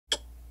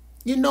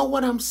You know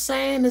what I'm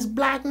saying? It's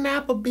Black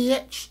Nappa,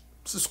 bitch.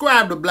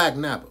 Subscribe to Black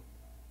Nappa.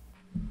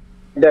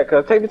 Yeah,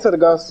 cuz take me to the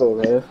gun store,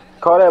 man.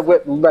 Call that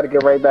whip. We better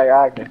get right back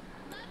acting.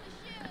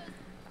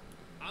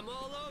 I'm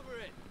all over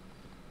it.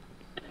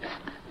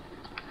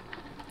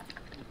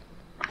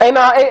 Hey,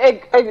 nah,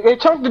 hey,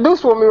 chunk the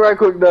deuce for me right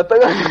quick, though. Fight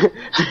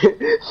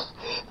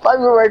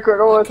me right quick.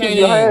 I want to see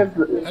your hands.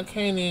 I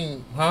can't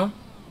even, huh?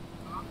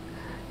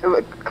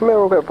 Come here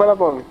real quick. Pull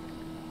up on me.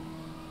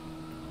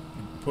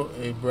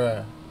 Hey,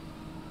 bruh.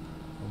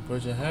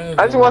 Put your hands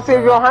I just want to see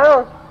if your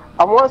hands.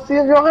 I want to see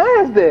if your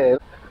hands there.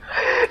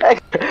 I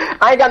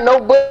ain't got no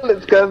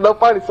bullets, cuz no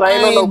funny, so I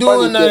ain't no doing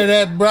funny none shit. of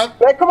that, bruh.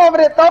 Man, come over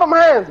there, throw them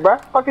hands, bruh.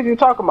 Fuck is you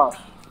talking about?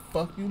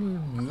 Fuck you,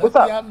 what's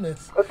up? I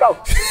missed. Let's go.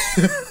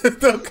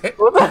 Okay.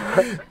 What's up?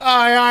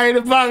 Alright,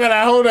 the pocket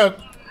lot. Hold up.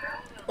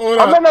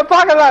 I'm in the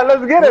parking lot.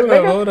 Let's get it,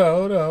 nigga. Hold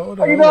on.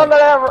 You know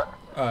that?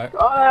 Alright.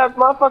 All that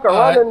motherfucker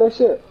running and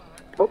shit.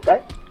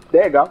 Okay.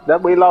 There you go.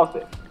 That's where he lost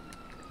it.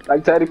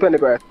 Like Teddy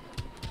Pendergrass.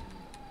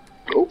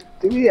 Oh,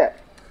 where he at?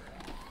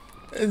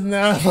 It's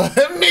not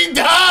let me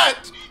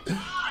dodge.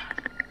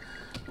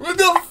 What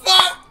the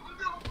fuck?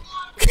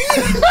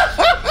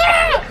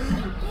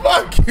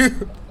 Fuck you.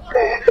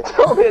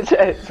 Don't bitch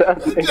ass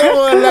something. You don't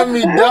wanna let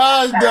me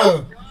dodge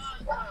though.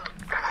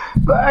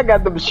 But I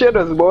got them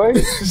shitters, boy.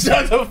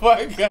 Shut the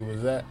fuck up. What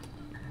was that?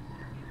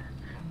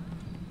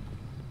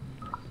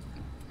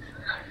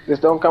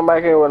 Just don't come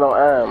back here with no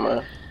iron,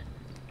 man.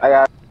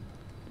 I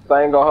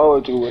ain't gonna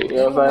hold you with, you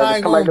know what I'm saying?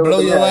 Just come back here blow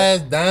with your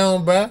ass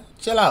down, bruh.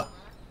 Chill out.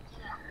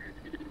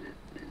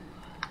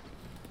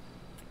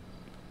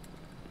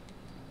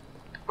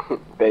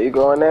 There you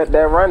go on that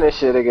running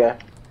shit again.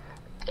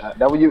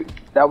 That what you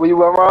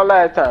went wrong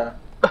last time.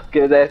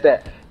 Give his ass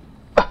that.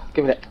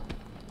 Give me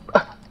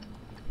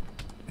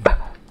that.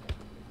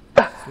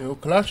 Still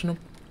clutching him.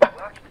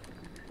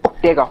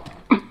 There you go. What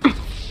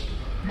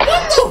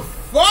the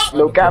fuck?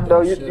 No cap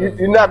though,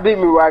 you not beat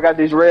me where I got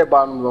these red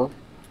bottoms on.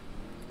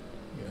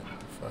 Yeah,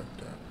 fuck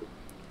that.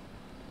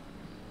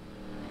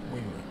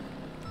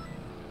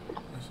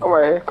 I'm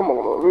right here. Come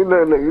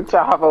on. Look. You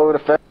try to hop over the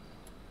fence.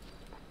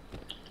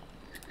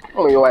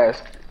 On your ass.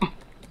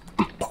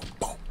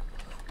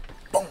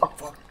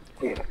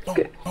 Yeah,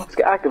 let's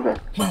get active then.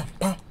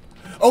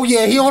 Oh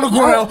yeah, he on the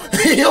ground.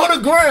 He on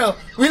the ground.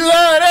 We love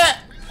that.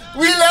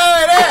 We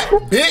love that,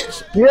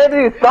 bitch. You ain't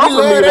even stomping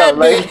me though,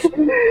 like.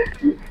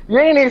 You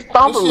ain't even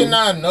stomping me. This shit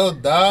not no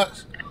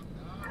dogs.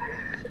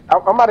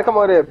 I'm about to come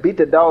over there and beat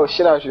the dog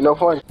shit out you, no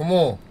funny. Come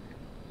on.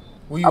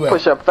 Where you I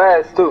push up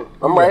fast too.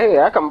 I'm right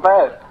here. I come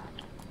fast.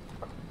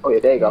 Oh yeah,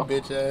 there you go.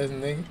 Bitch ass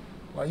nigga.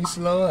 Why you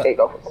slow up? There you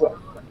go.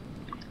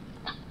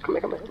 Come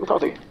here. Let me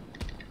talk to you.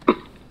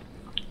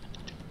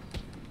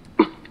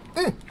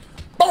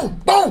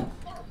 Boom.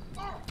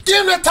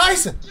 Give him that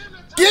Tyson.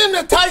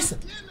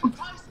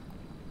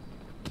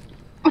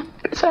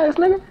 Bitch ass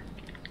nigga.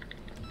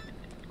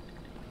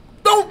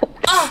 Boom.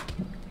 Ah.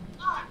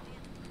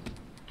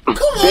 Come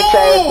on. Bitch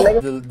ass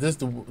nigga. This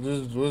is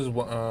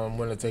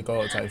winner take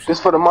all type shit. This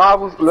for the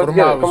marbles. Let's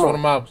get it. Come on. For the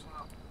marbles.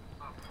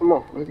 Come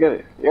on. Let's get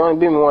it. You only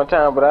beat me one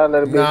time, but I'll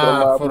let it be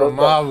for the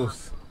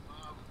marbles.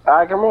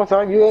 Alright, come on,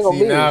 son. You ain't gonna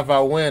beat me. See, now if I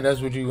win, that's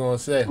what you gonna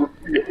say.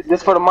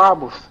 This for the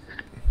marbles.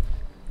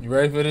 You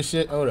ready for this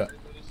shit? Hold up.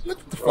 Look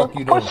what the fuck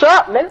you doing. Push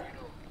up, nigga.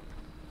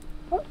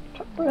 What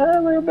the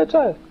hell is your bitch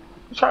ass?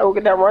 You trying to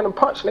get that running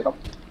punch, nigga.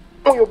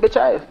 On your bitch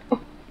ass.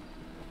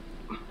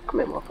 Come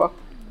here, motherfucker.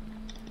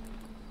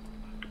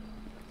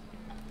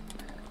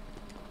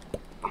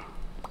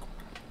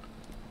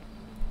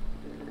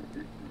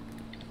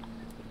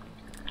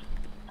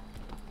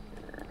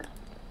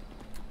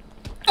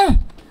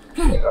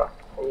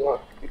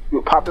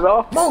 You popped it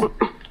off? Move.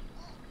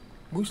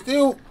 We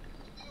still.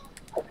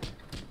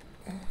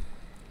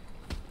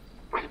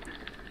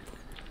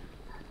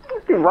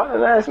 You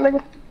running ass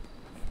nigga.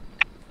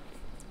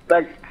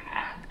 Like.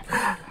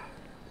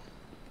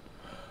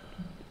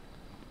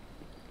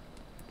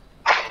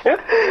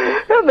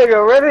 That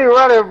nigga really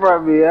running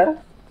from me, huh?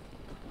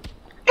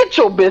 Get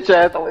your bitch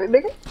ass on it,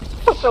 nigga.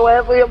 Put your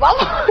ass on your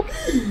mama.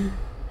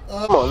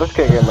 Come on, let's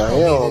kick it, man.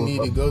 You don't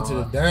need to go to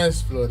the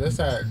dance floor. That's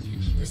how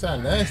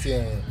nasty I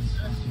am.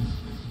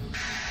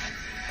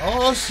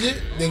 Oh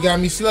shit, they got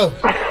me slow.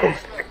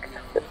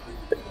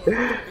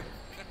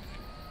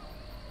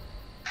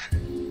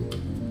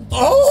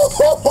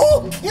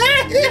 Oh,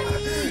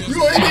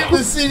 you ain't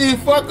even see me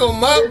fuck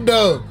him up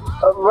though.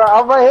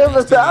 I'm right here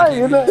beside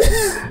you, know.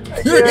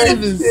 You ain't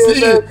even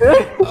see it.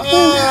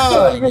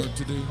 Oh. I'm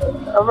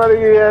about to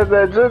give you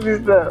that drippy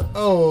stuff.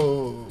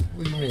 Oh,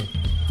 what do you mean?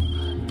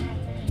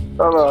 I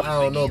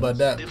don't know about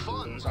that. The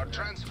funds are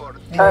transferred.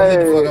 Hey.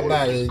 Get the fuck up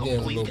out of here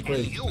again. We'll go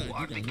crazy. You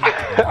are the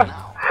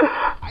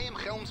I am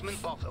Helmsman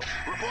Buffalo,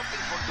 reporting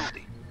for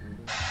duty.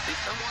 If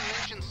someone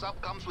mentions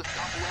sub comes with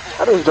top level.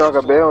 I just drunk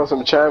a beer on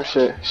some champ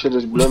shit. Shit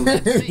is blooming.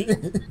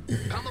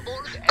 Come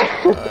aboard.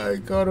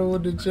 I caught her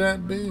with the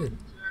champ beer.